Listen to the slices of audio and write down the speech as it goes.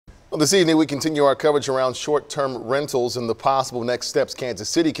Well, this evening, we continue our coverage around short-term rentals and the possible next steps Kansas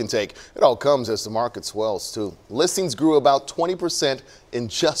City can take. It all comes as the market swells, too. Listings grew about 20% in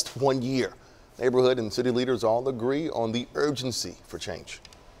just 1 year. Neighborhood and city leaders all agree on the urgency for change.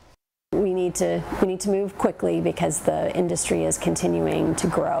 We need to move quickly because the industry is continuing to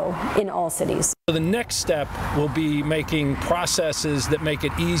grow in all cities. The next step will be making processes that make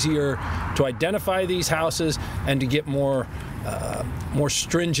it easier to identify these houses and to get more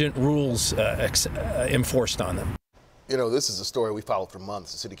stringent rules enforced on them. You know, this is a story we followed for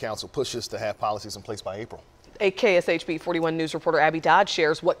months. The City Council pushes to have policies in place by April. A KSHB 41 News reporter Abby Dodge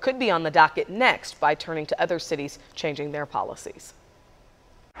shares what could be on the docket next by turning to other cities changing their policies.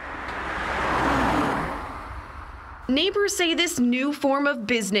 Neighbors say this new form of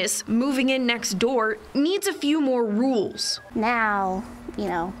business, moving in next door, needs a few more rules. Now,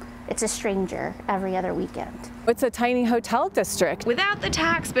 it's a stranger every other weekend. It's a tiny hotel district. Without the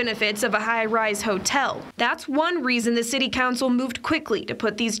tax benefits of a high-rise hotel. That's one reason the City Council moved quickly to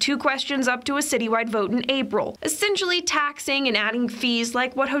put these two questions up to a citywide vote in April, essentially taxing and adding fees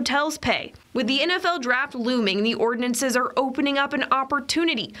like what hotels pay. With the NFL draft looming, the ordinances are opening up an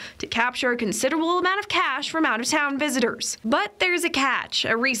opportunity to capture a considerable amount of cash from out-of-town visitors. But there's a catch.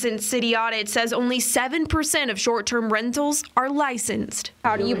 A recent city audit says only 7% of short-term rentals are licensed.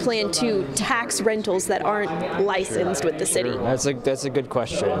 How do you plan to tax rentals that aren't licensed with the city? That's a good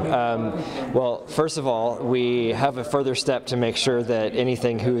question. Well, first of all, we have a further step to make sure that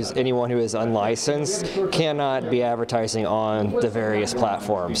anyone who is unlicensed cannot be advertising on the various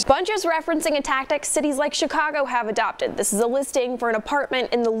platforms. Bunches referencing a tactic cities like Chicago have adopted. This is a listing for an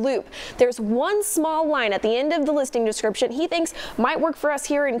apartment in the Loop. There's one small line at the end of the listing description he thinks might work for us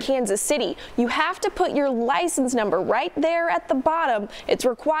here in Kansas City. You have to put your license number right there at the bottom. It's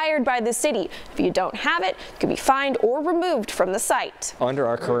required by the city. If you don't have it, you could be fined or removed from the site. Under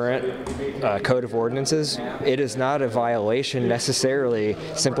our current code of ordinances, it is not a violation necessarily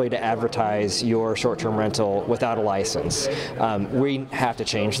simply to advertise your short-term rental without a license. We have to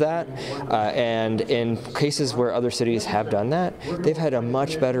change that. And in cases where other cities have done that, they've had a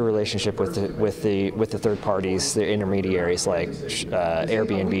much better relationship with the third parties, the intermediaries like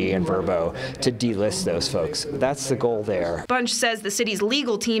Airbnb and Vrbo, to delist those folks. That's the goal there. Bunch says the city's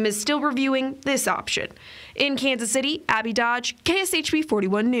legal team is still reviewing this option. In Kansas City, Abby Dodge, KSHB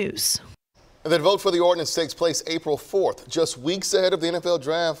 41 News. And that vote for the ordinance takes place April 4th, just weeks ahead of the NFL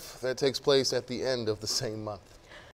draft that takes place at the end of the same month.